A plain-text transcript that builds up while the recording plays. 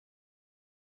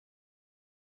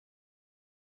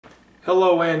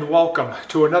Hello and welcome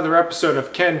to another episode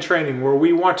of Ken Training, where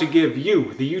we want to give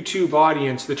you, the YouTube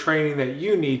audience, the training that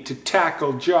you need to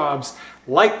tackle jobs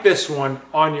like this one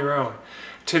on your own.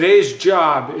 Today's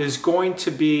job is going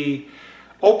to be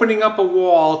opening up a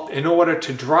wall in order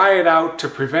to dry it out to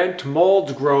prevent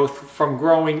mold growth from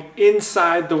growing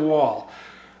inside the wall.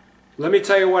 Let me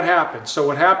tell you what happened. So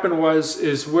what happened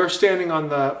is we're standing on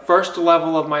the first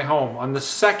level of my home. On the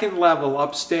second level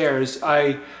upstairs,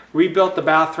 I rebuilt the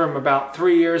bathroom about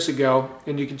 3 years ago,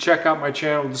 and you can check out my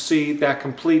channel to see that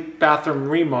complete bathroom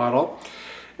remodel.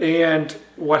 And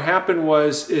what happened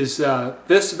is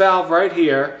this valve right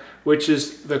here, which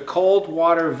is the cold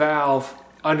water valve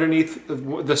underneath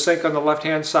the sink on the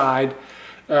left-hand side,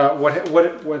 what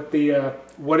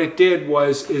it did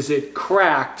was it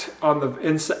cracked on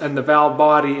the valve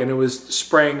body, and it was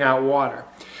spraying out water.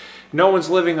 No one's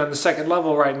living on the second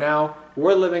level right now.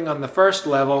 We're living on the first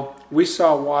level. We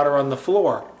saw water on the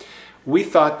floor. We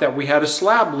thought that we had a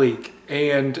slab leak,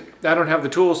 and I don't have the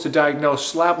tools to diagnose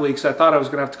slab leaks. I thought I was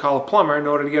going to have to call a plumber in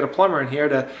order to get a plumber in here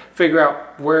to figure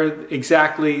out where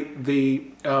exactly the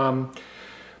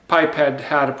pipe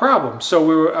had a problem.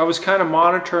 So I was kind of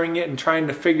monitoring it and trying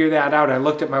to figure that out. I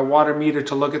looked at my water meter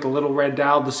to look at the little red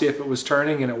dial to see if it was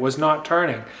turning, and it was not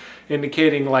turning,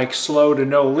 indicating like slow to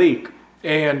no leak.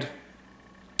 And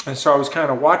so I was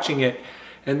kind of watching it,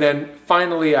 and then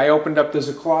finally I opened up. There's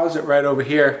a closet right over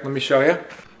here. Let me show you.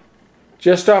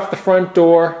 Just off the front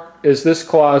door is this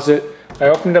closet. I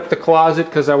opened up the closet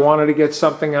because I wanted to get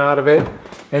something out of it,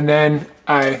 and then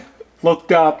I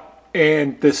looked up,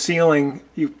 and the ceiling,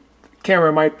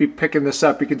 camera might be picking this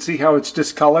up. You can see how it's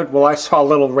discolored. Well, I saw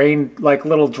little rain, like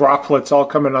little droplets all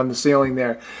coming on the ceiling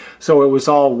there. So it was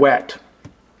all wet.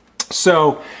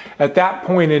 So at that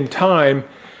point in time,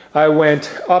 I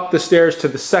went up the stairs to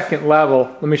the second level.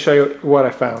 Let me show you what I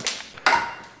found.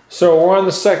 So we're on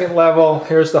the second level.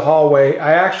 Here's the hallway.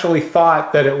 I actually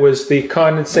thought that it was the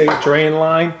condensate drain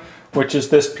line, which is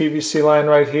this PVC line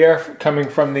right here coming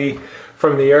from the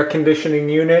air conditioning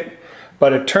unit.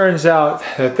 But it turns out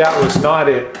that that was not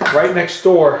it. Right next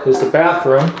door is the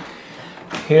bathroom.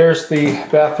 Here's the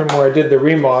bathroom where I did the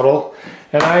remodel.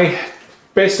 And I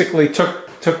basically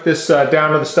took this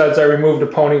down to the studs. I removed a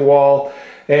pony wall,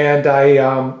 and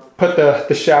I put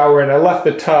the shower in. I left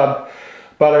the tub,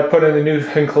 but I put in the new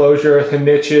enclosure, the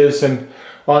niches, and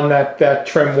on that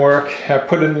trim work. I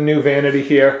put in the new vanity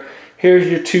here. Here's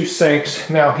your two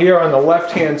sinks. Now here on the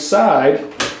left-hand side,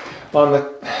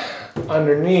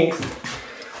 underneath,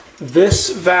 this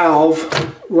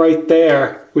valve right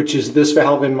there, which is this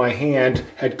valve in my hand,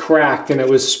 had cracked, and it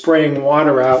was spraying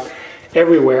water out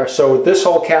everywhere. So this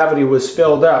whole cavity was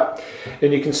filled up,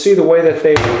 and you can see the way that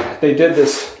they did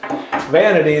this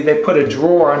vanity. They put a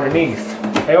drawer underneath.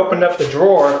 I opened up the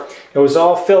drawer. It was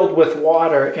all filled with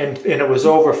water, and it was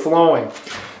overflowing.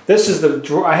 This is the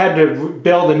drawer. I had to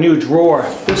build a new drawer.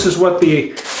 This is what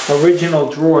the original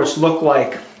drawers look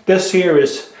like. This here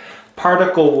is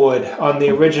particle wood on the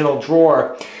original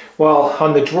drawer. Well,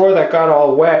 on the drawer that got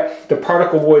all wet, the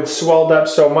particle wood swelled up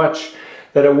so much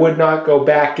that it would not go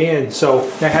back in. So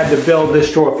I had to build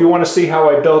this drawer. If you want to see how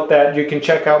I built that, you can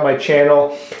check out my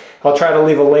channel. I'll try to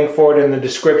leave a link for it in the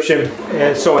description.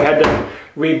 And so I had to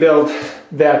rebuild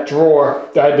that drawer.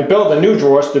 I had to build a new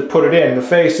drawer to put it in. The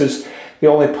face is the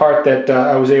only part that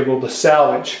I was able to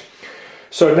salvage.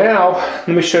 So now, let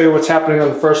me show you what's happening on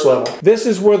the first level. This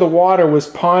is where the water was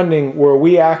ponding, where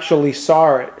we actually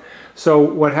saw it. So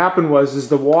what happened is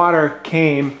the water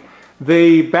came.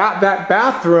 That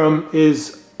bathroom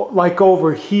is like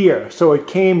over here. So it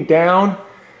came down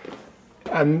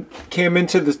and came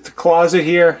into the closet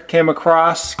here, came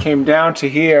across, came down to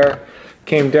here,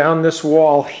 came down this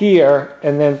wall here,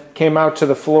 and then came out to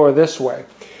the floor this way.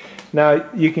 Now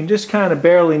you can just kind of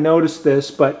barely notice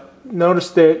this, but notice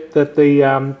that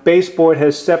the baseboard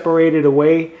has separated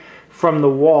away from the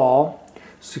wall,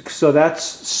 so that's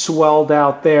swelled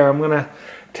out there. I'm going to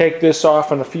take this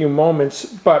off in a few moments,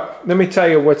 but let me tell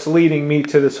you what's leading me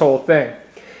to this whole thing.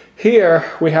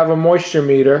 Here we have a moisture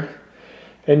meter,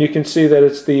 and you can see that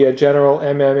it's the General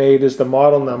MM8 is the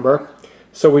model number.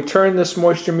 So we turn this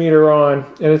moisture meter on,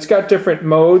 and it's got different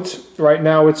modes. Right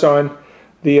now it's on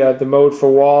the mode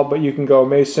for wall, but you can go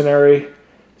masonry,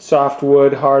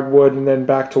 softwood, hardwood, and then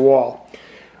back to wall.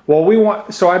 Well,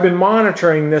 so I've been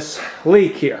monitoring this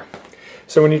leak here.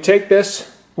 So when you take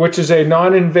this, which is a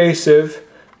non-invasive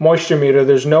moisture meter,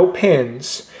 there's no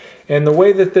pins, and the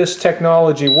way that this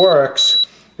technology works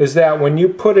is that when you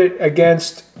put it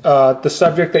against the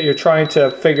subject that you're trying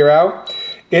to figure out,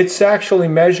 it's actually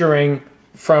measuring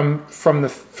from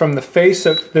the face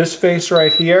of this face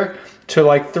right here to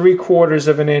like 3/4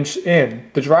 of an inch in.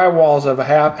 The drywall's of a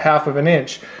half of an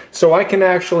inch. So I can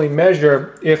actually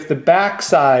measure if the back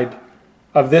side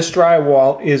of this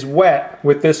drywall is wet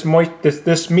with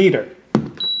this meter.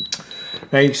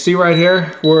 Now you see right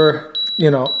here, we're,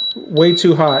 you know, way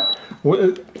too hot.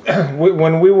 When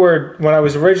I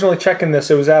was originally checking this,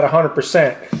 it was at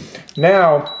 100%.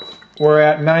 Now we're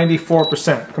at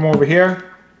 94%. Come over here.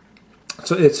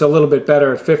 So it's a little bit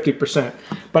better at 50%.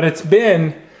 But it's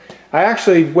been, I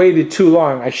actually waited too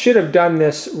long. I should have done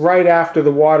this right after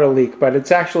the water leak, but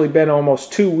it's actually been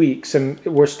almost 2 weeks and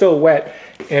we're still wet.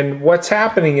 And what's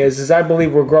happening is I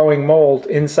believe we're growing mold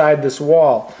inside this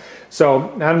wall.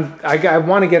 So I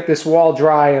want to get this wall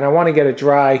dry, and I want to get it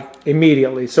dry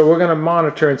immediately. So we're going to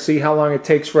monitor and see how long it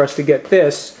takes for us to get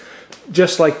this,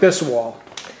 just like this wall.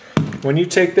 When you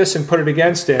take this and put it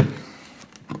against it,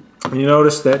 you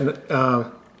notice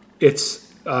that it's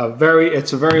a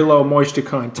very low moisture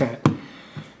content.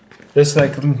 There's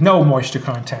like no moisture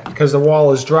content because the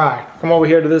wall is dry. Come over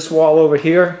here to this wall over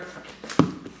here.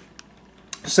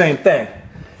 Same thing.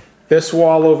 This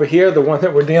wall over here, the one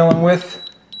that we're dealing with,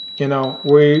 you know,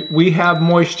 we have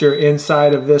moisture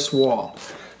inside of this wall.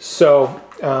 So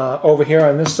over here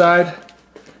on this side,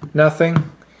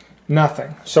 nothing,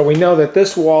 nothing. So we know that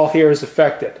this wall here is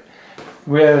affected.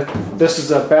 This is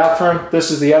a bathroom.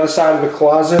 This is the other side of the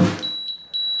closet.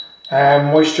 I have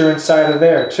moisture inside of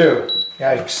there too.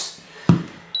 Yikes.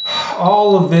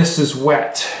 All of this is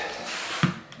wet.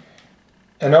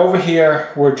 And over here,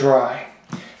 we're dry.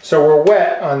 So we're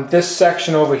wet on this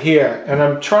section over here. And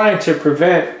I'm trying to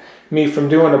prevent me from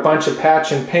doing a bunch of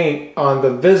patch and paint on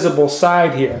the visible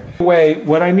side here. Anyway,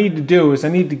 what I need to do is I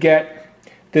need to get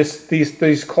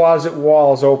these closet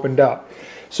walls opened up.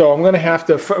 So I'm going to have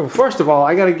to, first of all,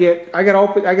 I got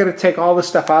to take all this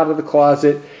stuff out of the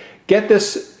closet, get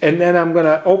this, and then I'm going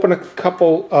to open a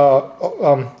couple,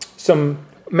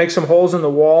 make some holes in the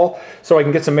wall so I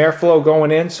can get some airflow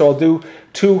going in. So I'll do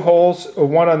 2 holes,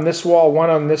 one on this wall, one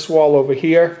on this wall over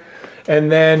here.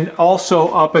 And then also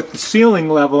up at the ceiling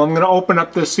level, I'm going to open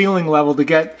up the ceiling level to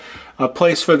get a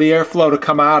place for the airflow to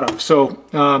come out of. So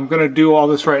I'm going to do all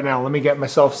this right now. Let me get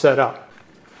myself set up.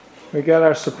 We got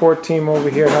our support team over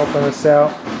here helping us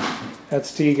out.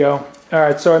 That's Tigo.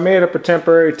 Alright, so I made up a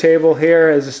temporary table here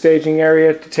as a staging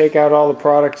area to take out all the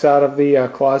products out of the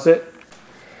closet.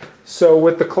 So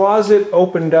with the closet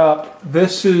opened up,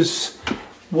 this is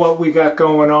what we got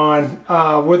going on.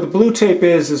 Where the blue tape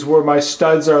is where my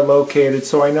studs are located.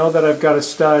 So I know that I've got a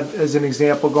stud, as an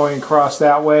example, going across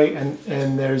that way,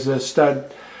 and there's a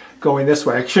stud going this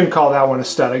way. I shouldn't call that one a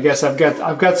stud. I guess I've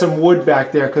got some wood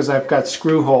back there because I've got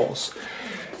screw holes.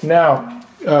 Now,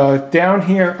 down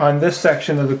here on this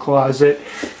section of the closet,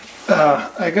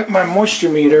 I got my moisture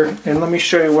meter, and let me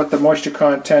show you what the moisture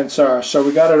contents are. So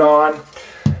we got it on.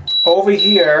 Over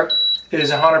here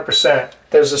is 100%.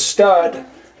 There's a stud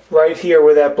right here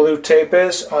where that blue tape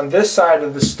is. On this side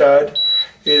of the stud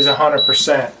is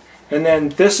 100%. And then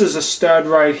this is a stud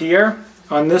right here.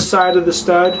 On this side of the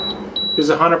stud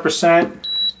is 100%.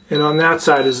 And on that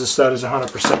side is the stud is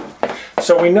 100%.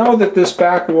 So we know that this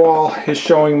back wall is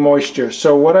showing moisture.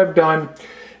 So what I've done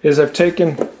is I've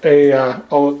taken a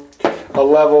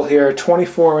level here, a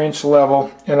 24-inch level,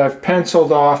 and I've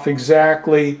penciled off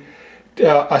exactly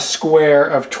a square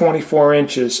of 24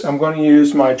 inches. I'm going to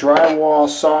use my drywall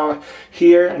saw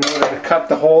here in order to cut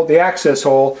the access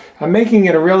hole. I'm making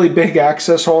it a really big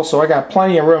access hole, so I got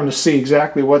plenty of room to see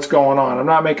exactly what's going on. I'm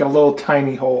not making a little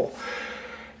tiny hole.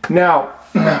 Now,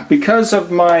 because of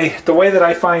the way that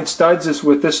I find studs is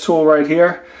with this tool right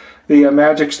here, the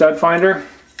Magic Stud Finder.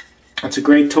 It's a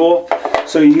great tool.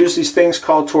 So you use these things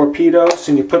called torpedoes,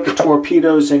 and you put the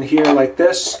torpedoes in here like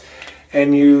this.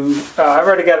 And I've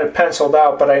already got it penciled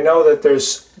out, but I know that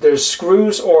there's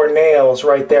screws or nails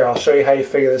right there. I'll show you how you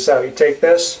figure this out. You take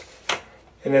this,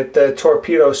 and the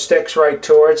torpedo sticks right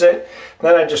towards it.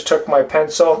 Then I just took my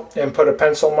pencil and put a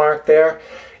pencil mark there,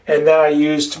 and then I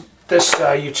used this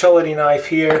utility knife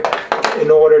here in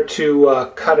order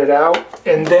to cut it out.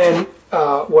 And then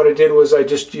what I did was I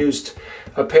just used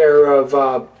a pair of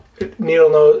the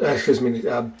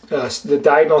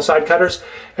diagonal side cutters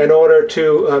in order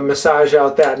to massage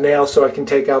out that nail so I can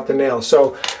take out the nail.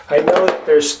 So I know that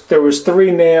there was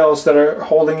 3 nails that are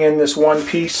holding in this one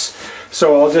piece,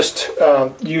 so I'll just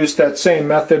use that same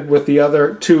method with the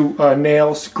other 2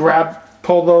 nails,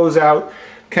 pull those out,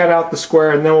 cut out the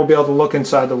square, and then we'll be able to look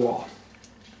inside the wall.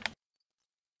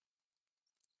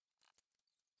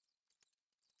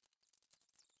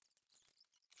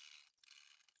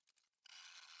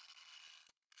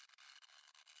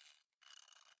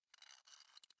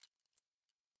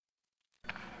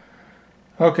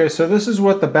 Okay, so this is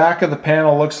what the back of the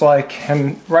panel looks like,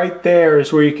 and right there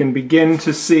is where you can begin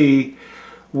to see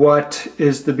what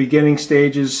is the beginning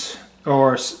stages,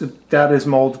 or that is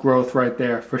mold growth right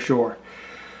there for sure.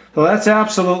 So that's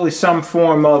absolutely some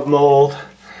form of mold,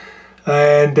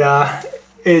 and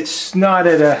it's not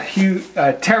at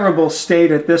a terrible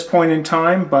state at this point in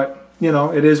time, but you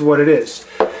know, it is what it is.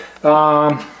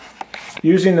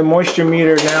 Using the moisture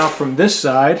meter now from this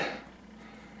side,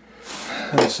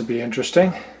 this will be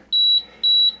interesting.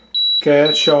 Okay,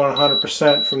 it's showing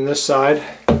 100% from this side.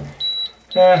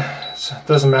 It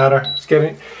doesn't matter.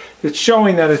 It's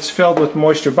showing that it's filled with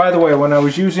moisture. By the way, when I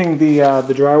was using the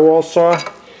drywall saw,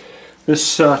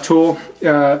 this tool,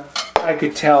 I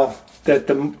could tell that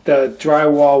the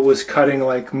drywall was cutting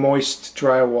like moist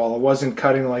drywall. It wasn't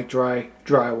cutting like dry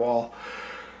drywall.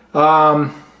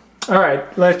 All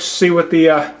right, let's see what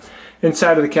the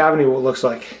inside of the cavity looks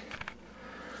like.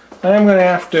 I'm going to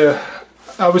have to,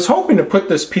 I was hoping to put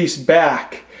this piece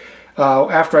back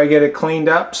after I get it cleaned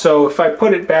up. So if I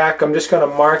put it back, I'm just going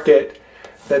to mark it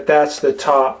that that's the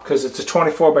top, because it's a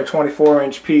 24 by 24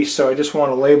 inch piece. So I just want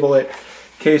to label it in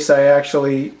case I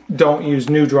actually don't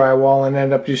use new drywall and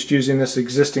end up just using this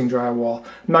existing drywall.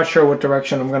 I'm not sure what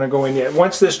direction I'm going to go in yet.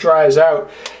 Once this dries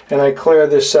out and I clear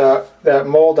this that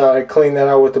mold out, I clean that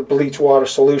out with a bleach water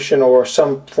solution or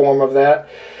some form of that,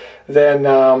 then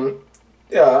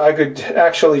I could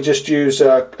actually just use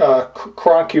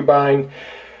Concubine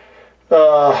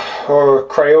or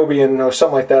Cryobian or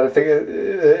something like that. I think it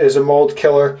is a mold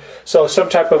killer. So some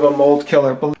type of a mold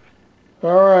killer.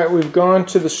 Alright, we've gone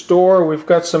to the store. We've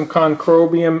got some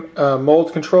Concrobium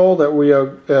mold control that we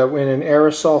are in an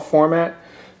aerosol format,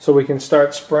 so we can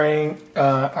start spraying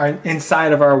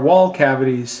inside of our wall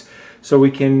cavities, so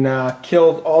we can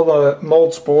kill all the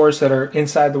mold spores that are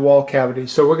inside the wall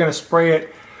cavities. So we're going to spray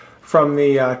it from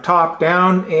the top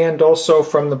down and also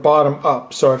from the bottom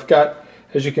up. So I've got,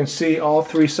 as you can see, all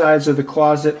three sides of the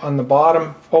closet on the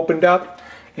bottom opened up,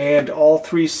 and all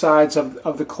three sides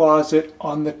of the closet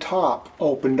on the top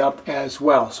opened up as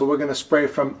well. So we're going to spray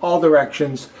from all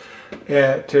directions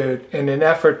in an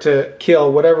effort to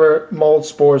kill whatever mold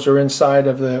spores are inside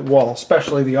of the wall,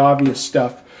 especially the obvious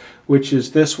stuff, which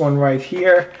is this one right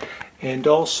here, and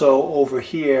also over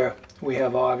here we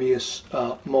have obvious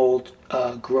mold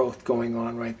growth going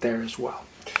on right there as well.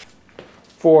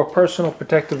 For personal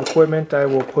protective equipment, I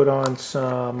will put on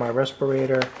my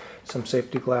respirator, some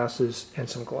safety glasses, and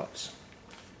some gloves.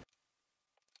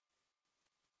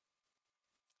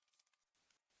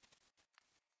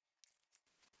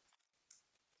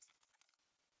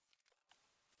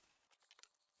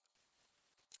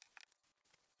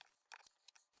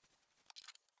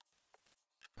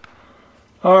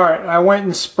 Alright, I went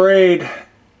and sprayed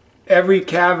every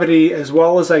cavity as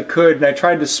well as I could, and I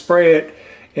tried to spray it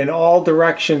in all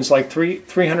directions, like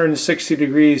 360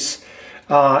 degrees,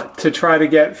 to try to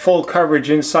get full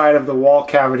coverage inside of the wall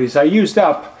cavities. I used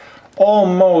up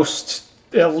almost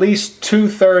at least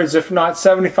 2/3, if not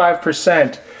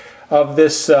 75% of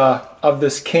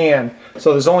this can.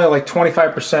 So there's only like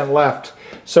 25% left.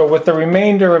 So with the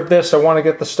remainder of this, I want to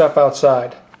get the stuff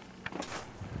outside.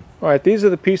 Alright, these are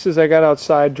the pieces I got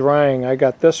outside drying. I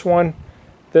got this one,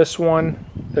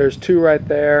 there's two right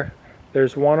there,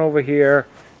 there's one over here,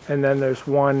 and then there's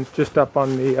one just up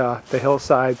on the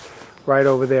hillside right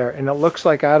over there. And it looks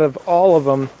like out of all of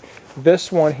them,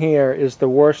 this one here is the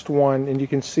worst one, and you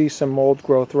can see some mold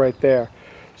growth right there.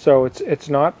 So it's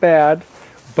not bad,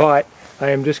 but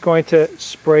I am just going to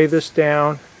spray this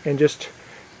down and just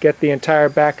get the entire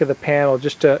back of the panel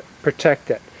just to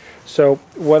protect it. So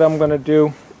what I'm going to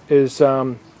do is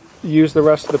use the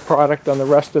rest of the product on the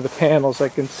rest of the panels. I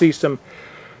can see some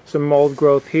mold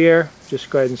growth here. Just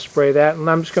go ahead and spray that, and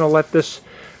I'm just going to let this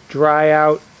dry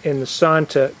out in the sun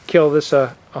to kill this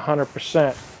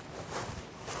 100%.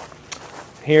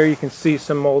 Here you can see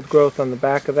some mold growth on the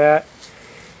back of that,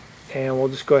 and we'll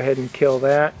just go ahead and kill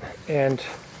that, and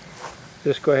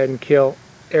just go ahead and kill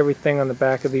everything on the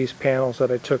back of these panels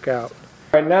that I took out.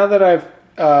 All right, now that I've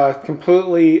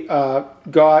completely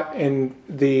got in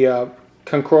the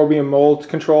Concrobium mold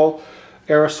control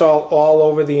aerosol all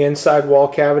over the inside wall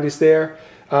cavities there,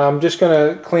 I'm just going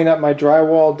to clean up my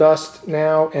drywall dust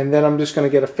now, and then I'm just going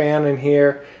to get a fan in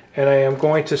here, and I am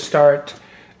going to start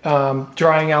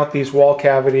drying out these wall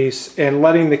cavities and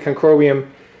letting the Concrobium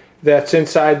that's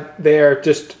inside there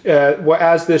just,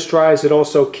 as this dries, it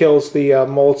also kills the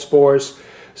mold spores.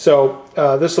 So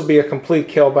this will be a complete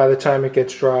kill by the time it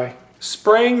gets dry.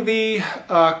 Spraying the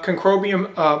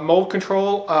Concrobium mold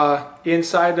control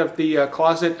inside of the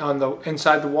closet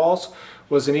inside the walls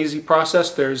was an easy process.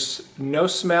 There's no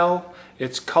smell,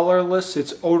 it's colorless,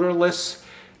 it's odorless,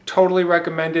 Totally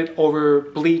recommend it over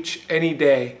bleach any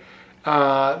day.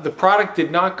 The product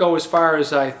did not go as far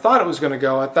as I thought it was going to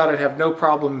go. I thought I'd have no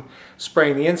problem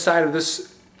spraying the inside of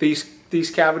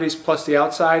these cavities plus the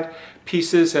outside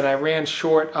pieces, and I ran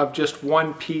short of just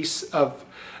one piece of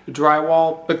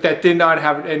drywall, but that did not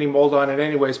have any mold on it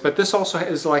anyways. But this also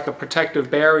is like a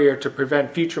protective barrier to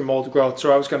prevent future mold growth,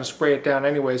 so I was going to spray it down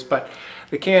anyways, but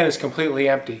the can is completely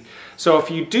empty. So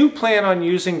if you do plan on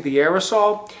using the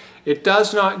aerosol, it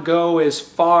does not go as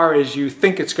far as you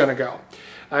think it's going to go.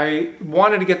 I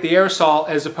wanted to get the aerosol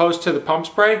as opposed to the pump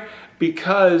spray,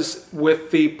 because with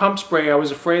the pump spray I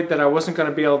was afraid that I wasn't going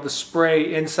to be able to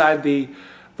spray inside the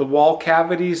wall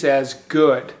cavities as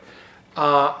good.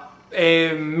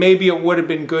 And maybe it would have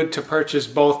been good to purchase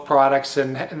both products,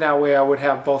 and that way I would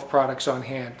have both products on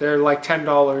hand. They're like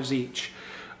 $10 each,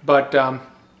 but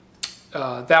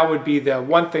that would be the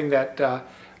one thing that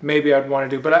maybe I'd want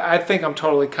to do. But I think I'm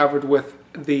totally covered with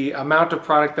the amount of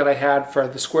product that I had for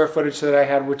the square footage that I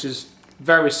had, which is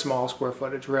very small square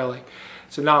footage, really.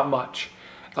 So not much.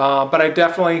 But I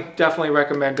definitely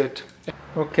recommend it.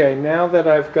 Okay, now that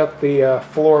I've got the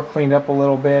floor cleaned up a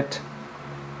little bit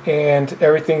and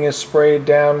everything is sprayed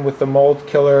down with the mold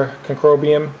killer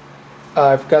Concrobium,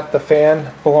 I've got the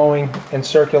fan blowing and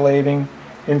circulating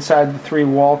inside the 3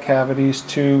 wall cavities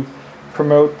to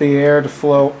promote the air to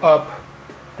flow up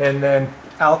and then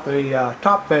out the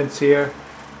top vents here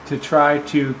to try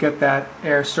to get that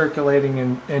air circulating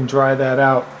and dry that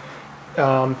out.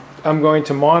 I'm going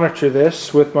to monitor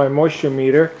this with my moisture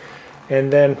meter,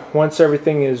 and then once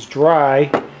everything is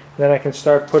dry, then I can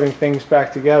start putting things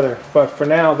back together. But for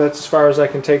now, that's as far as I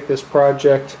can take this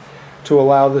project to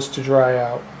allow this to dry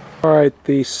out. Alright,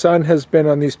 the sun has been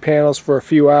on these panels for a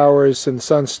few hours and the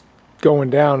sun's going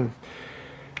down.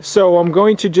 So I'm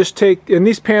going to just take, and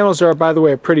these panels are, by the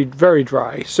way, very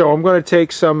dry. So I'm going to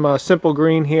take some Simple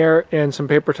Green here and some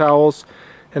paper towels,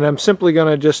 and I'm simply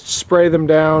going to just spray them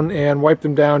down and wipe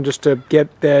them down just to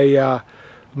get the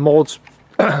molds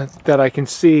that I can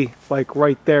see. Like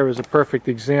right there is a perfect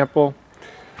example.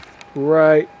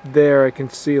 Right there I can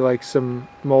see like some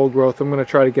mold growth. I'm going to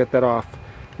try to get that off.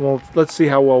 Well, let's see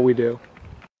how well we do.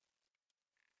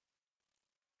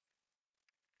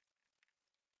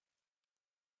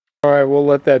 Alright, we'll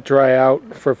let that dry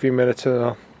out for a few minutes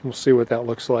and we'll see what that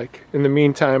looks like. In the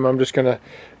meantime, I'm just going to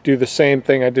do the same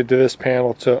thing I did to this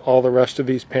panel to all the rest of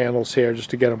these panels here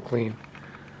just to get them clean.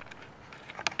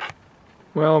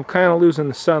 Well, I'm kind of losing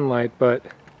the sunlight, but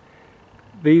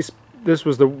this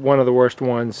was one of the worst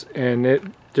ones, and it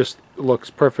just looks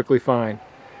perfectly fine.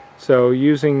 So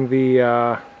using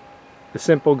the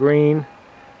Simple Green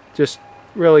just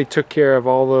really took care of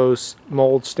all those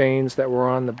mold stains that were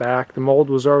on the back. The mold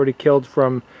was already killed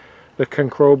from the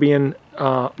Concrobium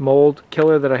mold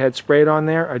killer that I had sprayed on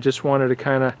there. I just wanted to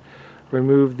kind of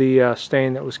remove the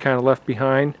stain that was kind of left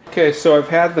behind. Okay, so I've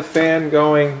had the fan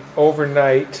going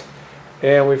overnight,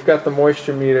 and we've got the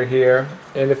moisture meter here,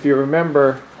 and if you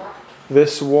remember,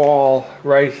 this wall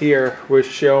right here was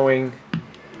showing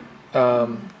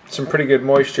some pretty good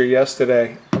moisture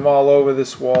yesterday. I'm all over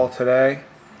this wall today,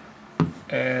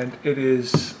 and it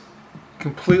is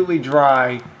completely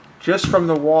dry just from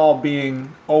the wall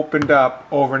being opened up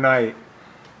overnight.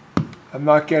 I'm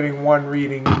not getting one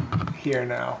reading here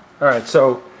now. Alright,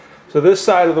 so this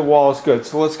side of the wall is good.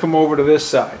 So let's come over to this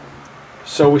side.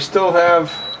 So we still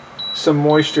have some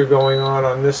moisture going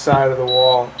on this side of the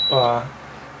wall,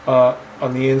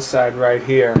 on the inside right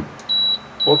here.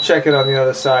 We'll check it on the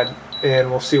other side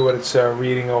and we'll see what it's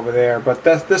reading over there. But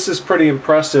this is pretty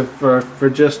impressive for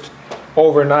just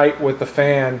overnight with the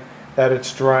fan that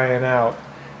it's drying out.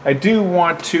 I do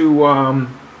want to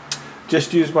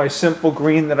just use my Simple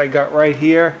Green that I got right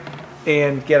here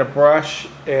and get a brush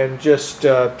and just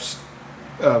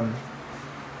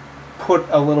put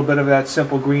a little bit of that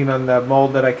Simple Green on the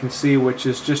mold that I can see, which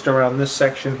is just around this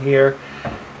section here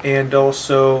and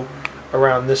also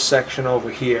around this section over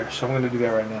here. So I'm going to do that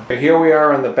right now. Okay, here we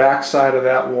are on the back side of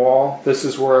that wall. This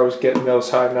is where I was getting those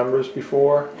high numbers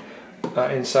before,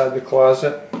 inside the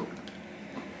closet.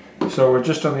 So we're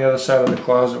just on the other side of the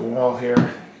closet wall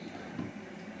here.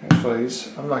 Actually,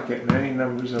 I'm not getting any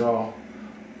numbers at all.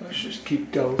 Let's just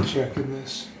keep double checking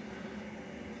this.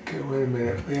 Okay, wait a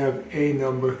minute. We have a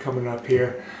number coming up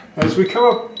here. As we come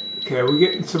up, okay, we're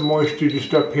getting some moisture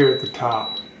just up here at the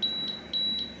top.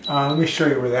 Let me show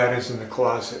you where that is in the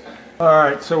closet.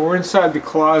 Alright, so we're inside the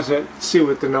closet. Let's see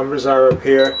what the numbers are up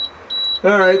here.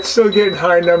 Alright, still getting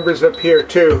high numbers up here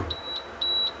too.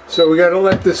 So we got to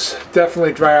let this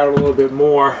definitely dry out a little bit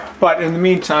more. But in the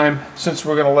meantime, since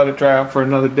we're going to let it dry out for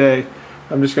another day,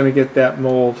 I'm just going to get that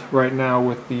mold right now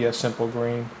with the Simple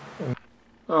Green.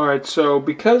 Alright, so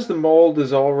because the mold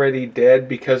is already dead,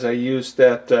 because I used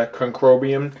that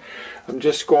concrobium, I'm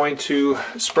just going to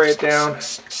spray it down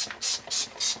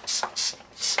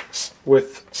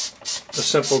with a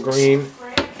simple green,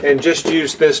 and just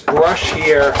use this brush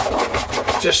here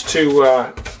just to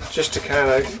kind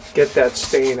of get that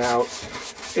stain out.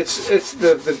 It's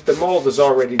the mold is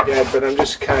already dead, but I'm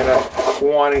just kind of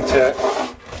wanting to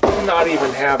not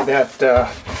even have that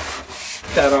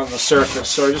on the surface.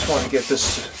 So I just want to get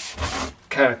this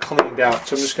kind of cleaned out.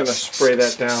 So I'm just going to spray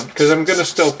that down, because I'm going to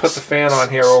still put the fan on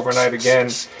here overnight again,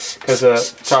 because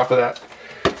the top of that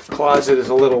closet is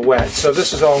a little wet. So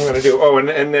this is all I'm going to do. Oh,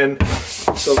 and then,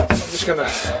 so I'm just going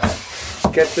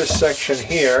to get this section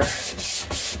here,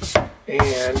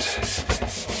 and let's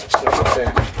see right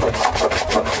there.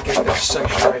 Get this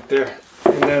section right there.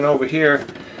 And then over here,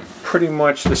 pretty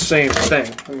much the same thing.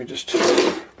 Let me just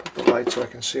put the light so I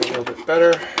can see a little bit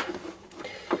better.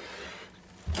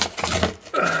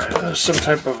 Some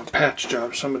type of a patch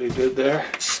job somebody did there.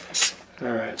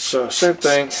 Alright, so same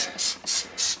thing.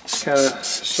 Kind of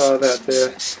saw that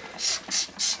there.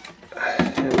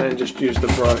 And then just use the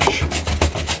brush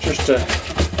just to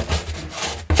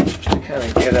kind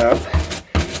of get out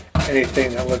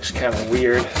anything that looks kind of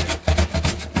weird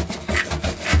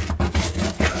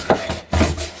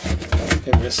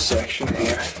in this section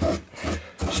here.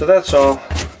 So that's all.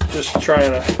 Just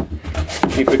trying to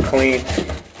keep it clean.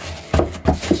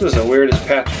 This is the weirdest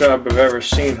patch job I've ever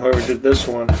seen, whoever did this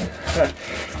one.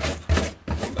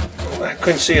 I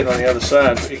couldn't see it on the other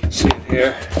side, but you can see it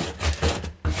here.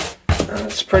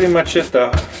 That's pretty much it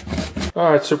though.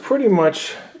 Alright, so pretty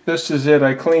much this is it.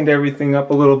 I cleaned everything up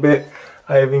a little bit.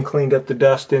 I even cleaned up the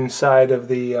dust inside of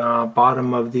the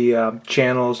bottom of the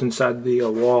channels, inside the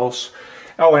walls.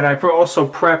 Oh, and I also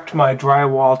prepped my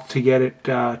drywall to get it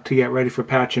to get ready for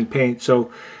patch and paint.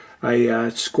 So I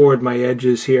scored my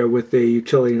edges here with a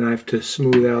utility knife to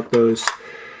smooth out those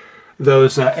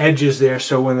edges there,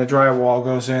 so when the drywall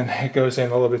goes in, it goes in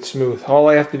a little bit smooth. All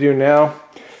I have to do now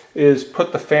is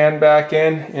put the fan back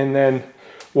in, and then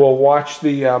we'll watch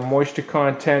the moisture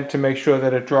content to make sure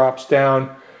that it drops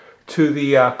down to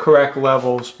the correct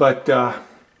levels, but to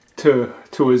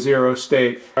a zero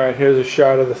state. Alright, here's a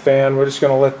shot of the fan. We're just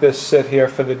going to let this sit here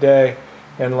for the day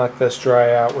and let this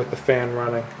dry out with the fan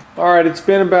running. Alright, it's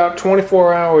been about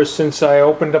 24 hours since I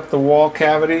opened up the wall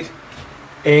cavity,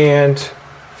 and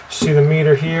see the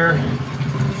meter here,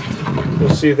 you'll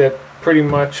see that pretty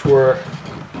much we're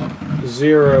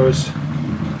zeros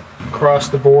across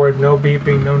the board. No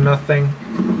beeping, no nothing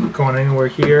going anywhere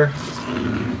here.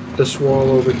 This wall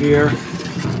over here,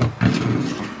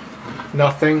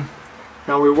 nothing.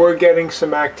 Now we were getting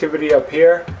some activity up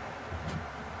here,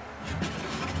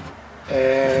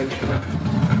 and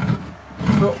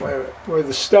oh, wait a minute. Where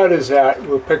the stud is at,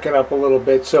 we're picking up a little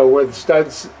bit. So where the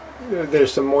studs,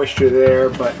 there's some moisture there,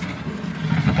 but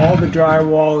all the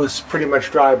drywall is pretty much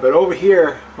dry. But over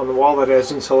here on the wall that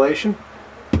has insulation,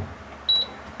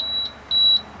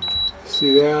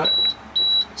 see that?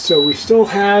 So we still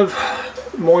have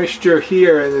moisture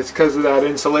here, and it's because of that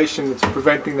insulation that's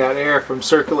preventing that air from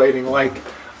circulating,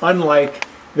 unlike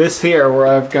this here where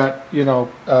I've got, you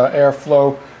know,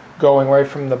 airflow going right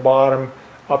from the bottom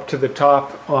up to the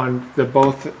top on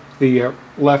both the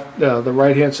the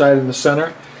right hand side and the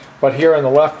center. But here on the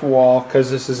left wall,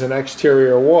 because this is an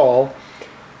exterior wall,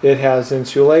 it has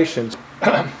insulation.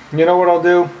 You know what I'll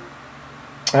do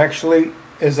actually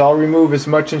is I'll remove as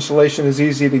much insulation as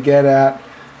easy to get at,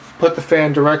 put the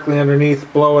fan directly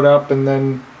underneath, blow it up, and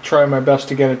then try my best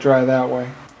to get it dry that way.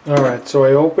 Alright, so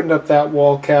I opened up that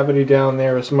wall cavity down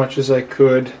there as much as I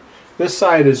could. This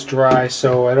side is dry,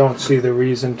 so I don't see the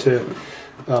reason to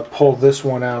pull this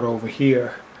one out over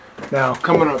here. Now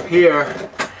coming up here,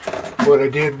 what I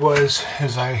did was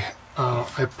I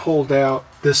pulled out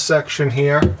this section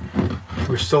here.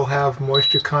 We still have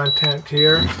moisture content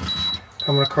here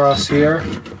coming across here,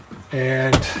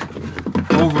 and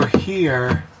over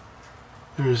here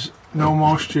there's no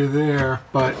moisture there,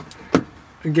 but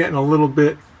I'm getting a little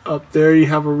bit up there. You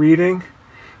have a reading.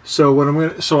 So what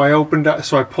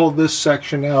I pulled this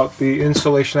section out, the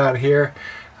insulation out of here.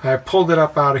 I pulled it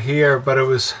up out of here, but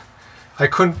I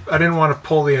didn't want to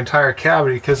pull the entire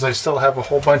cavity because I still have a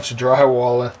whole bunch of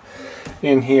drywall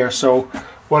in here. So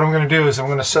what I'm going to do is I'm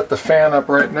going to set the fan up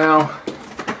right now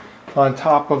on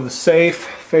top of the safe,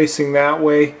 facing that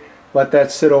way. Let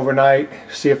that sit overnight,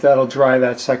 see if that'll dry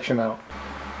that section out.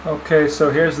 Okay,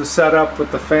 so here's the setup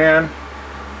with the fan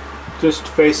just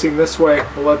facing this way.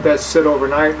 We'll let that sit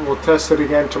overnight, and we'll test it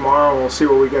again tomorrow, and we'll see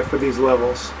what we get for these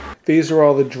levels. These are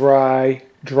all the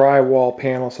dry wall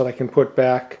panels that I can put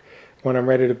back when I'm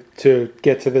ready to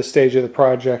get to this stage of the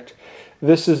project.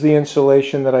 This is the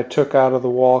insulation that I took out of the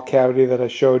wall cavity that I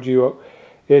showed you.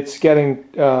 It's getting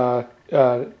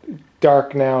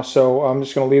dark now, so I'm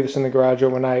just going to leave this in the garage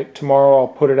overnight. Tomorrow I'll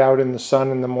put it out in the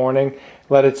sun in the morning,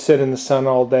 let it sit in the sun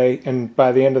all day, and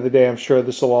by the end of the day I'm sure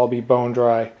this will all be bone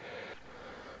dry.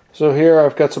 So here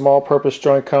I've got some all-purpose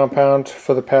joint compound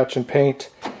for the patch and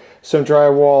paint, some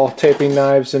drywall taping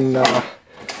knives and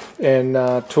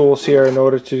tools here in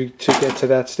order to get to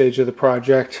that stage of the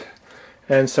project,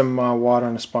 and some water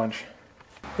and a sponge.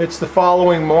 It's the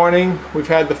following morning. We've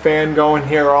had the fan going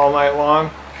here all night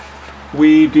long.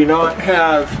 We do not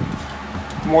have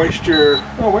moisture.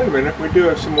 Oh, wait a minute, we do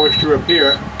have some moisture up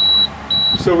here.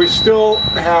 So we still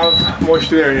have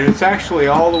moisture there, and it's actually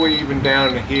all the way even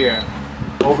down to here.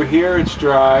 Over here it's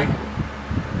dry,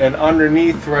 and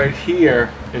underneath right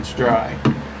here it's dry.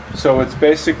 So it's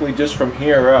basically just from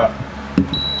here up.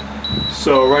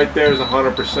 So right there is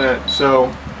 100%. So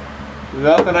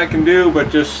nothing I can do but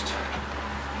just,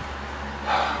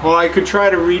 well, I could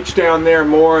try to reach down there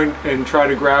more and try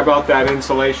to grab out that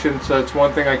insulation. So that's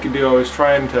one thing I could do. I was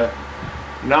trying to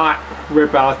not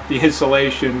rip out the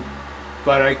insulation,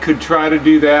 but I could try to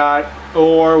do that.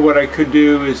 Or what I could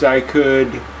do is I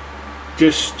could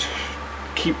just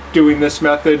keep doing this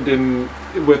method, and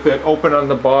with it open on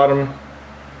the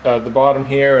bottom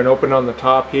here and open on the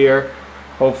top here,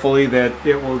 hopefully that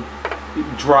it will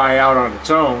dry out on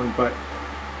its own. But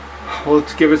well,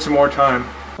 let's give it some more time.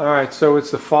 Alright, so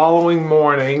it's the following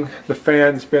morning. The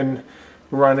fan's been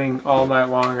running all night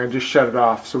long. I just shut it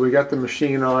off. So we got the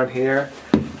machine on here,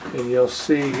 and you'll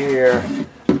see here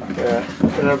that,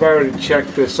 and I've already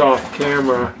checked this off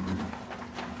camera.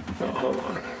 Oh, hold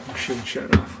on, machine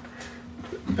shut off.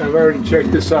 I've already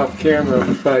checked this off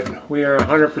camera, but we are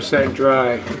 100%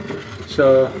 dry.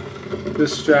 So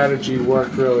this strategy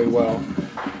worked really well.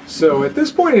 So at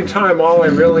this point in time, all I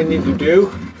really need to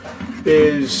do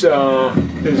is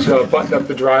button up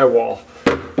the drywall.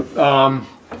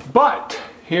 But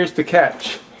here's the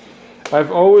catch.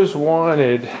 I've always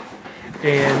wanted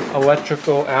an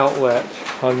electrical outlet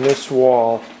on this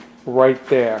wall right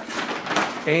there.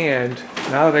 And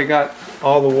now that I got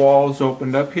all the walls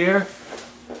opened up here,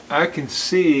 I can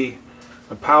see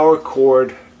a power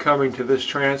cord coming to this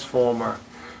transformer.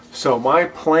 So my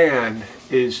plan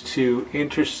is to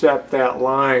intercept that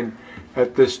line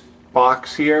at this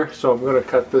box here. So I'm going to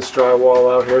cut this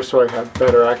drywall out here so I have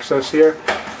better access here.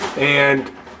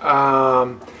 And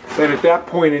then at that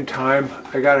point in time,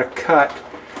 I got to cut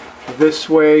this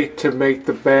way to make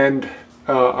the bend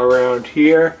around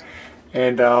here.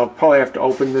 And I'll probably have to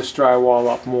open this drywall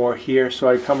up more here. So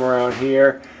I come around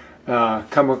here,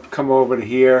 come over to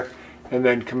here, and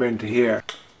then come into here.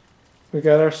 We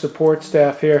got our support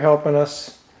staff here helping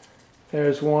us.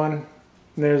 There's one,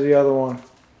 and there's the other one.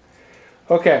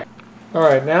 Okay, all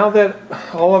right, now that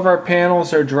all of our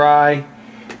panels are dry,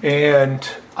 and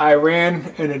I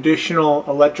ran an additional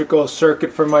electrical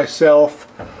circuit for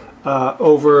myself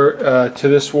over to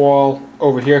this wall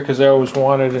over here, because I always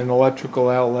wanted an electrical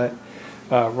outlet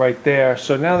right there.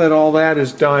 So now that all that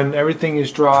is done, everything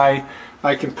is dry,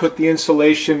 I can put the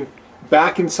insulation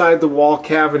back inside the wall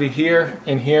cavity here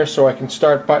and here, so I can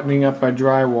start buttoning up my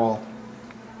drywall.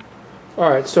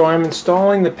 Alright, so I'm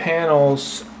installing the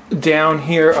panels down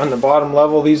here on the bottom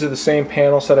level. These are the same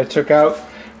panels that I took out.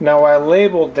 Now I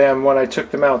labeled them when I took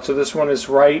them out. So this one is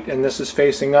right and this is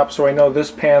facing up, so I know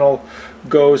this panel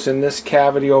goes in this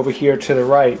cavity over here to the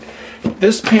right.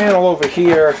 This panel over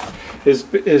here is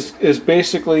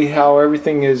basically how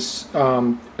everything is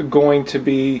going to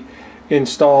be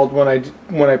installed when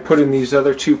I put in these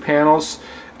other two panels.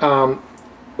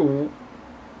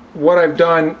 What I've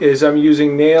done is I'm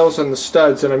using nails on the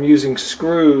studs, and I'm using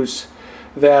screws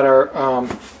that are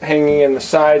hanging in the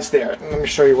sides there. Let me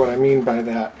show you what I mean by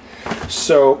that.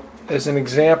 So as an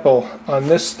example, on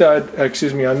this stud,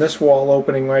 on this wall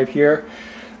opening right here,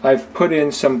 I've put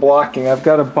in some blocking. I've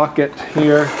got a bucket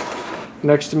here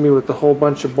next to me with a whole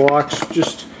bunch of blocks,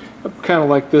 just kind of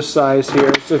like this size here.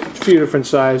 It's a few different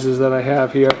sizes that I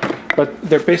have here, but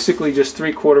they're basically just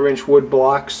 3/4 inch wood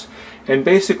blocks. And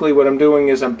basically what I'm doing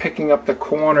is I'm picking up the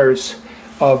corners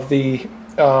of the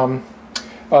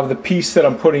piece that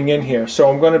I'm putting in here. So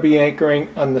I'm going to be anchoring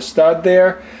on the stud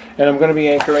there, and I'm going to be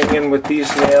anchoring in with these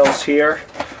nails here,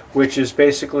 which is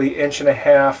basically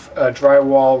 1.5 inch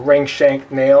drywall ring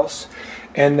shank nails.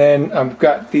 And then I've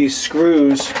got these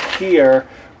screws here,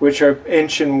 which are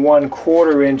 1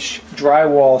 1/4 inch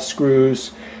drywall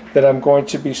screws that I'm going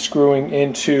to be screwing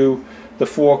into the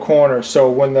four corners.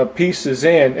 So when the piece is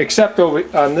in, except over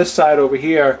on this side over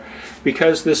here,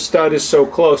 because this stud is so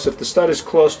close, if the stud is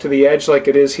close to the edge like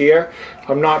it is here,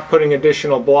 I'm not putting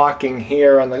additional blocking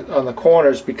here on the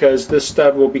corners, because this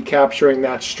stud will be capturing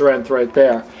that strength right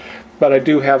there. But I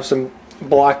do have some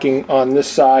blocking on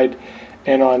this side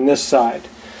and on this side.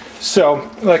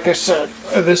 So like I said,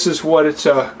 this is what it's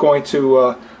going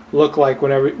to look like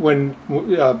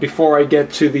before I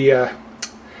get to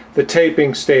the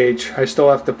taping stage. I still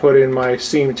have to put in my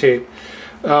seam tape.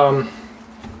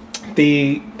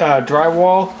 The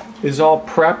drywall is all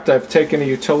prepped. I've taken a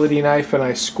utility knife and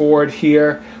I scored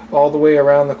here all the way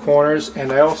around the corners,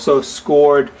 and I also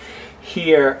scored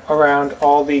here around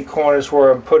all the corners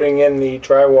where I'm putting in the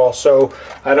drywall, so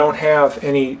I don't have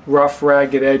any rough,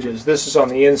 ragged edges. This is on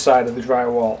the inside of the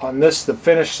drywall. On this, the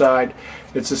finished side,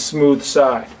 it's a smooth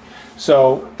side.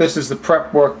 So this is the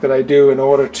prep work that I do in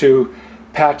order to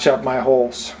patch up my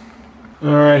holes.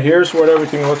 Alright, here's what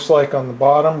everything looks like on the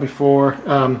bottom before,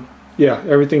 yeah,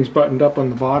 everything's buttoned up on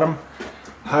the bottom.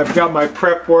 I've got my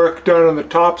prep work done on the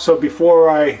top, so before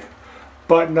I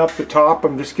button up the top,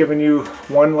 I'm just giving you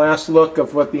one last look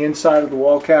of what the inside of the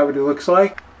wall cavity looks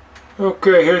like.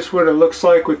 Okay, here's what it looks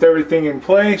like with everything in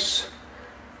place.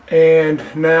 And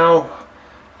now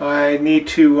I need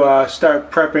to start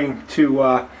prepping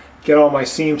to get all my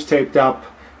seams taped up.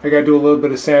 I gotta do a little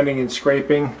bit of sanding and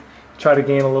scraping, try to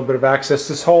gain a little bit of access.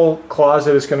 This whole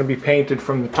closet is going to be painted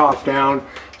from the top down,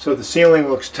 so the ceiling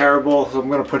looks terrible. So I'm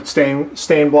going to put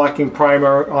stain blocking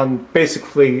primer on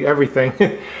basically everything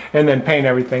and then paint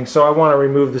everything. So I want to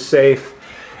remove the safe,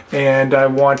 and I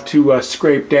want to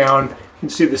scrape down. You can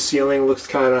see the ceiling looks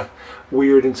kind of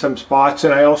weird in some spots,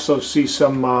 and I also see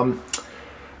some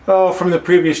from the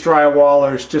previous drywall,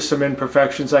 there's just some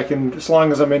imperfections. I can, as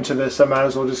long as I'm into this, I might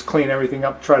as well just clean everything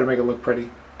up, try to make it look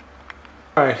pretty.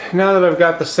 Alright, now that I've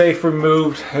got the safe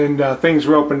removed and things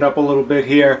are opened up a little bit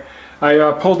here,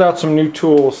 I pulled out some new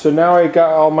tools. So now I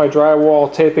got all my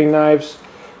drywall taping knives,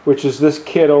 which is this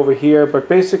kit over here. But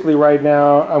basically right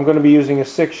now I'm going to be using a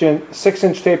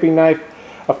 6-inch taping knife,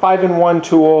 a 5-in-1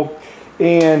 tool,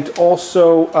 and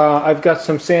also I've got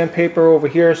some sandpaper over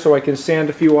here so I can sand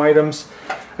a few items.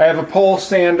 I have a pole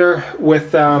sander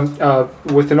with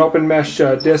an open mesh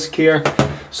disc here.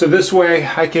 So this way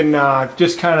I can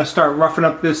just kind of start roughing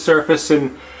up this surface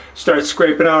and start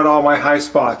scraping out all my high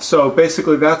spots. So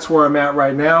basically that's where I'm at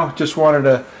right now. Just wanted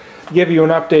to give you an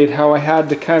update how I had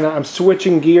to I'm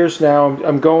switching gears now.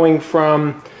 I'm going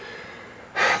from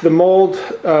the mold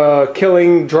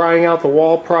killing, drying out the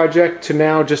wall project to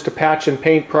now just a patch and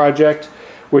paint project,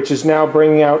 which is now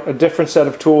bringing out a different set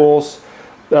of tools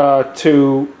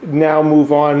to now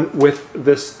move on with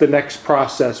the next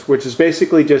process, which is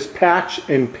basically just patch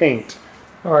and paint.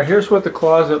 Alright, here's what the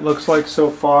closet looks like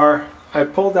so far. I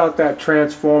pulled out that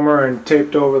transformer and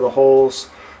taped over the holes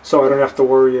so I don't have to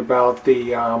worry about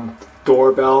the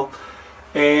doorbell.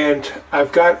 And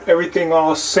I've got everything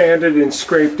all sanded and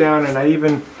scraped down, and I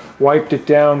even wiped it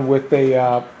down with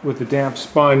a damp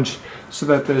sponge so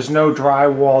that there's no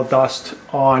drywall dust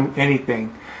on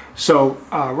anything. So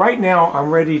right now I'm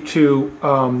ready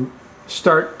to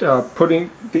start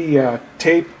putting the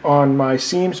tape on my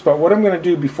seams, but what I'm going to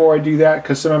do before I do that,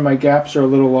 because some of my gaps are a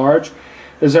little large,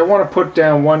 is I want to put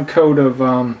down one coat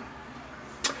of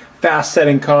fast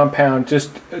setting compound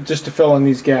just to fill in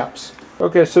these gaps.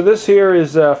 Okay, so this here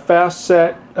is fast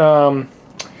setting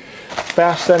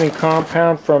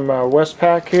compound from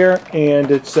Westpak here,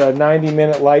 and it's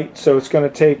 90-minute light, so it's going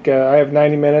to take I have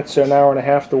 90 minutes or an hour and a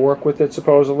half to work with it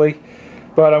supposedly,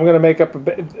 but I'm going to make up a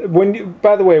bit.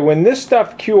 By the way, when this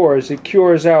stuff cures, it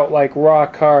cures out like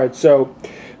rock hard. So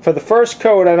for the first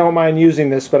coat I don't mind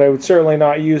using this, but I would certainly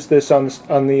not use this on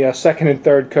the second and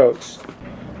third coats.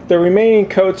 The remaining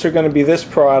coats are going to be this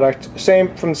product,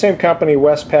 from the same company,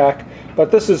 Westpak, but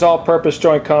this is all-purpose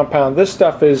joint compound. This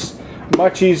stuff is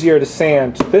much easier to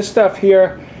sand. This stuff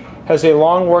here has a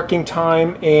long working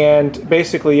time, and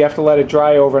basically you have to let it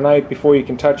dry overnight before you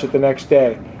can touch it the next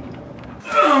day.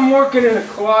 I'm working in a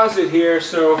closet here,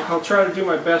 so I'll try to do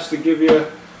my best to give you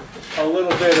a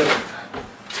little bit of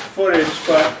footage,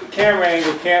 but the camera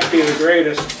angle can't be the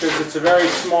greatest because it's a very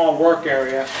small work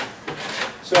area.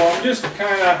 So I'm just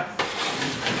kind of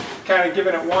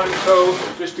giving it one coat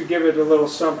just to give it a little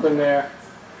something there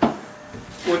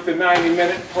with the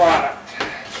 90-minute product.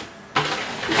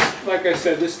 Like I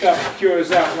said, this stuff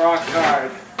cures out rock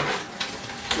hard,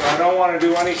 so I don't want to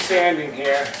do any sanding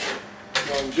here.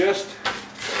 So I'm just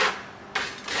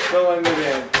filling it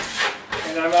in,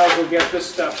 and I might as well get this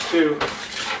stuff too.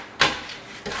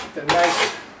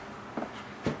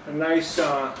 A nice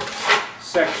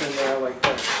section there like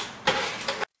this.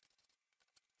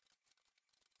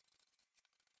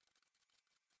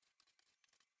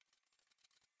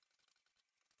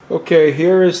 Okay,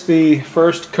 here is the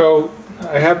first coat.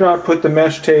 I have not put the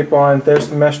mesh tape on. There's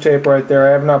the mesh tape right there.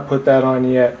 I have not put that on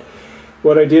yet.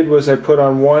 What I did was I put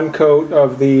on one coat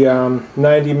of the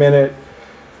 90-minute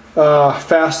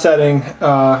fast setting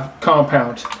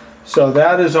compound. So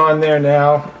that is on there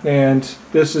now, and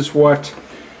this is what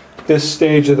this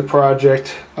stage of the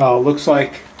project looks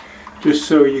like, just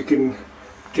so you can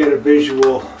get a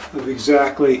visual of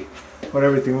exactly what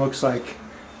everything looks like.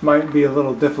 Might be a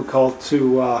little difficult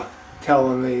to tell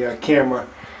on the camera,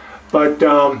 but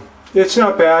it's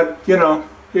not bad, you know.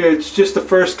 It's just the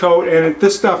first coat, and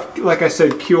this stuff, like I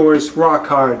said, cures rock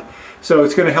hard, so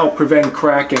it's going to help prevent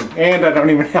cracking. And I don't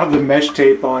even have the mesh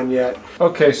tape on yet.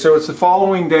 Okay, so it's the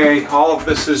following day. All of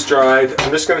this is dried.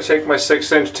 I'm just going to take my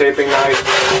 6-inch taping knife,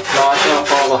 knock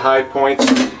off all the high points.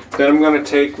 Then I'm going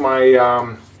to take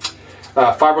my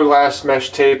fiberglass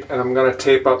mesh tape, and I'm going to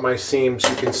tape up my seams.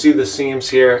 You can see the seams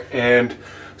here, and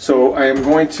so I am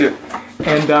going to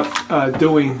end up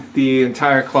doing the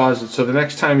entire closet. So the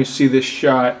next time you see this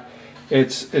shot,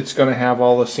 it's going to have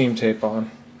all the seam tape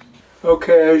on.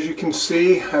 Okay, as you can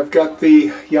see, I've got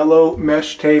the yellow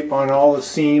mesh tape on all the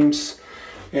seams,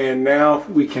 and now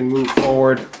we can move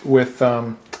forward with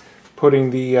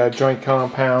putting the joint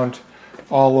compound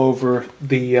all over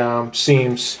the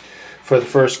seams for the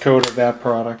first coat of that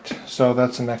product. So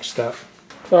that's the next step.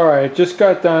 Alright, just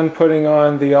got done putting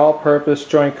on the all-purpose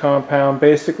joint compound.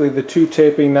 Basically the two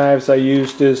taping knives I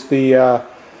used is the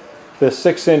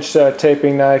 6-inch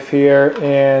taping knife here,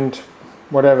 and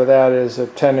whatever that is, a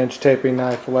 10-inch taping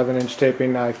knife, 11-inch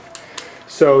taping knife.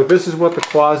 So this is what the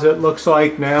closet looks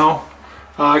like now.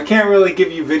 I can't really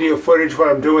give you video footage when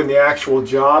I'm doing the actual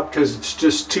job because it's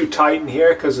just too tight in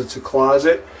here because it's a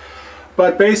closet.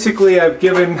 But basically I've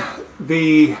given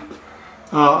the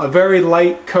a very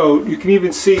light coat. You can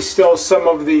even see still some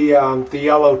of the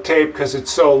yellow tape because it's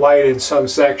so light in some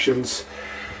sections.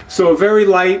 So a very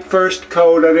light first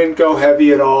coat. I didn't go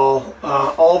heavy at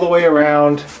all the way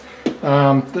around.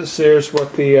 Here's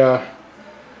what the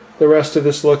rest of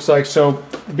this looks like. So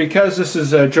because this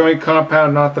is a joint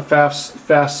compound, not the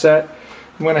fast set,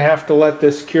 I'm going to have to let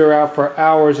this cure out for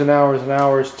hours and hours and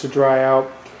hours to dry out.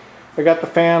 I got the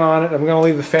fan on it. I'm going to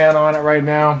leave the fan on it right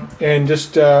now and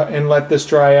just and let this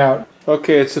dry out.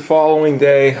 Okay, it's the following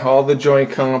day. All the joint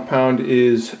compound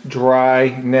is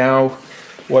dry now.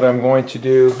 What I'm going to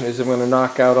do is I'm going to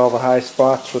knock out all the high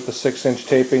spots with the 6-inch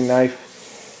taping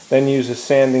knife, then use a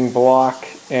sanding block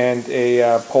and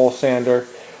a pole sander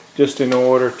just in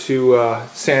order to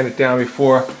sand it down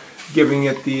before giving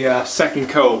it the second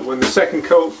coat. When the second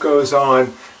coat goes on,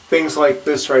 things like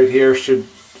this right here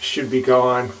should be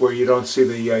gone, where you don't see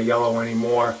the yellow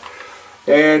anymore.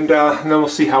 And then we'll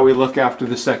see how we look after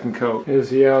the second coat.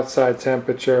 Here's the outside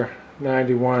temperature,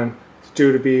 91. It's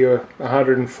due to be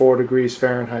 104 degrees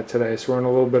Fahrenheit today, so we're in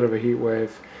a little bit of a heat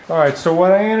wave. Alright, so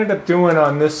what I ended up doing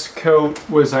on this coat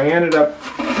was I ended up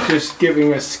just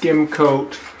giving a skim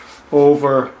coat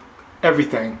over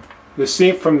everything. The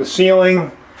seam from the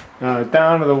ceiling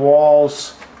down to the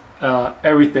walls,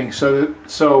 everything.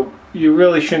 So you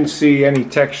really shouldn't see any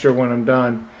texture when I'm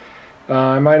done.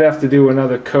 I might have to do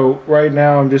another coat. Right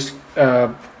now I'm just,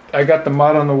 I got the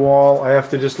mud on the wall. I have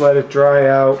to just let it dry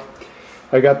out.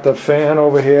 I got the fan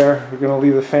over here. We're going to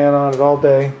leave the fan on it all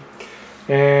day.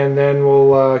 And then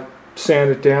we'll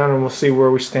sand it down and we'll see where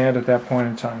we stand at that point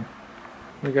in time.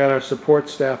 We got our support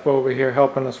staff over here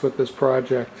helping us with this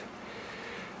project.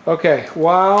 Okay,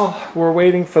 while we're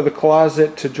waiting for the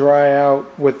closet to dry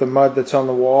out with the mud that's on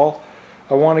the wall,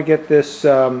 I want to get this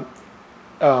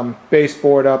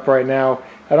baseboard up right now.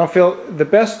 I don't feel the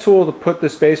best tool to put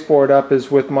this baseboard up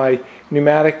is with my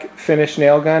pneumatic finish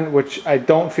nail gun, which I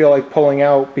don't feel like pulling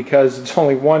out because it's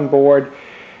only one board,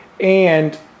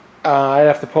 and I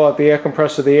have to pull out the air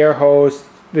compressor, the air hose,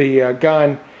 the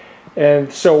gun,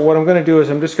 and so what I'm going to do is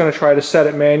I'm just going to try to set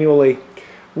it manually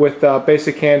with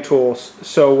basic hand tools.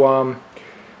 So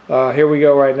here we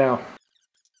go right now.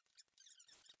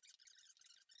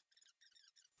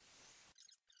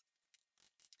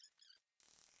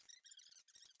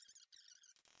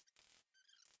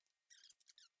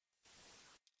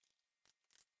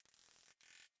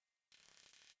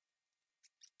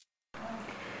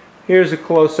 Here's a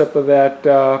close-up of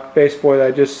that baseboard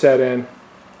I just set in.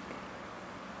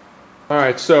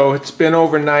 Alright, so it's been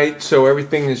overnight, so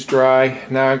everything is dry.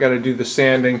 Now I got to do the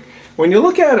sanding. When you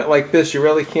look at it like this, you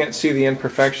really can't see the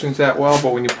imperfections that well,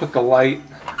 but when you put the light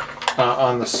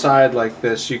on the side like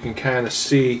this, you can kind of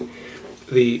see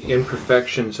the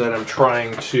imperfections that I'm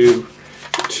trying that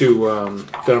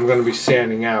I'm going to be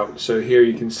sanding out. So here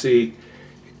you can see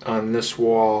on this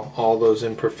wall all those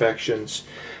imperfections.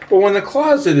 But when the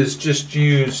closet is just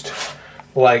used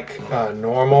like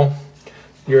normal,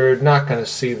 you're not going to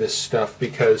see this stuff,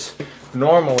 because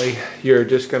normally you're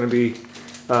just going to be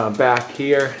back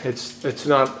here. It's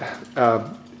not. I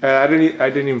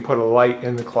didn't even put a light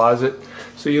in the closet,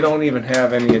 so you don't even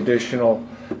have any additional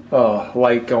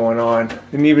light going on.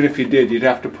 And even if you did, you'd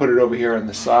have to put it over here on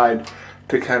the side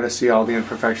to kind of see all the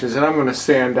imperfections. And I'm going to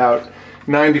sand out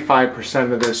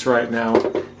 95% of this right now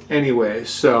anyways,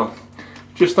 so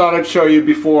just thought I'd show you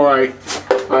before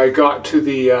I got to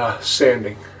the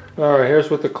sanding. Alright, here's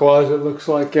what the closet looks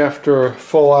like after a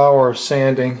full hour of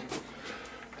sanding,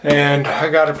 and I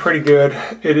got it pretty good.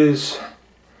 It is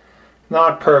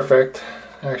not perfect.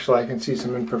 Actually, I can see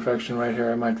some imperfection right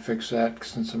here. I might fix that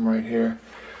since I'm right here.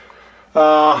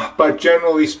 But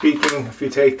generally speaking, if you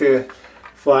take the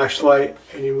flashlight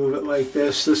and you move it like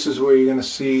this is where you're going to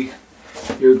see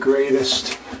your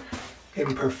greatest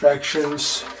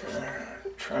imperfections.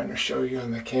 I'm trying to show you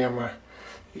on the camera.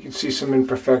 You can see some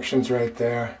imperfections right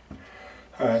there.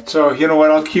 Alright, so you know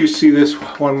what, I'll QC this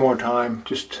one more time,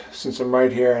 just since I'm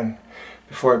right here, and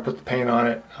before I put the paint on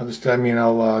it,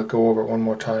 I'll go over it one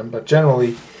more time. But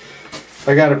generally,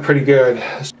 I got it pretty good.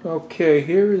 Okay,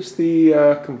 here is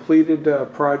the completed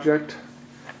project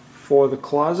for the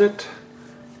closet.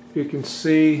 You can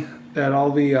see that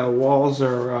all the walls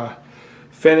are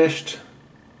finished,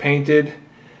 painted,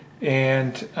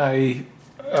 and I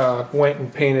went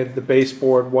and painted the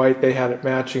baseboard white. They had it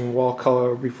matching wall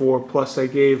color before, plus I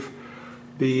gave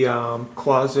the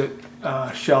closet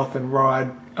shelf and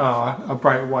rod a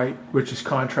bright white, which is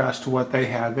contrast to what they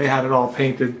had. They had it all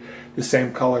painted the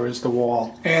same color as the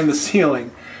wall. And the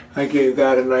ceiling, I gave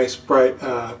that a nice bright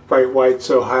white,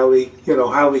 so highly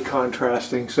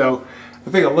contrasting. So I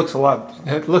think it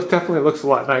definitely looks a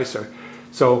lot nicer.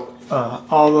 So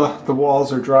all the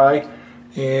walls are dry,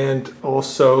 and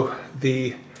also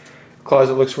the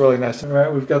closet looks really nice. All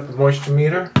right, we've got the moisture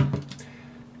meter,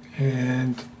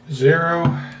 and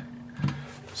 0,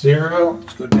 0.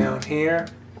 Let's go down here.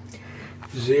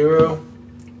 0.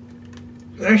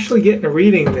 Actually getting a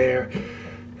reading there.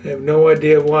 I have no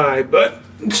idea why, but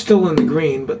it's still in the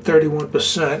green, but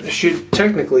 31%. It should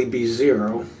technically be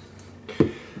 0.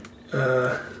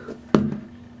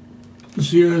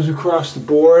 Zeros across the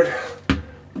board.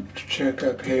 Let's check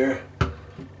up here.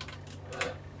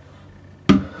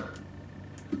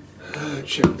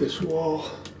 Check this wall.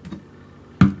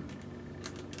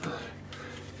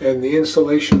 And the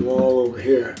insulation wall over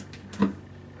here.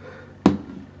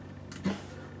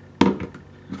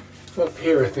 Up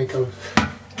here I think I'm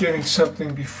getting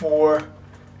something before.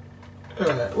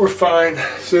 We're fine.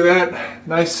 See that?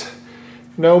 Nice,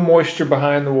 no moisture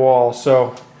behind the wall.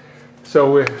 So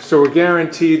we're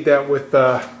guaranteed that with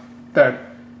that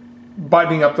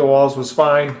buttoning up the walls was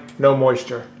fine, no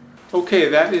moisture. Okay,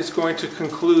 that is going to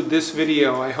conclude this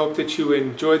video. I hope that you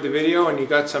enjoyed the video and you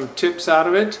got some tips out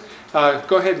of it.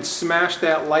 Go ahead and smash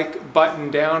that like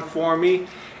button down for me,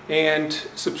 and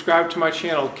subscribe to my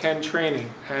channel, Ken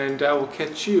Training, and I will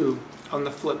catch you on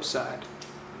the flip side.